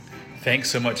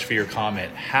Thanks so much for your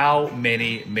comment. How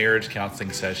many marriage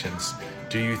counseling sessions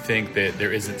do you think that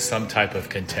there isn't some type of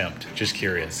contempt? Just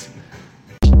curious.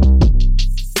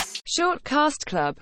 Shortcast Club.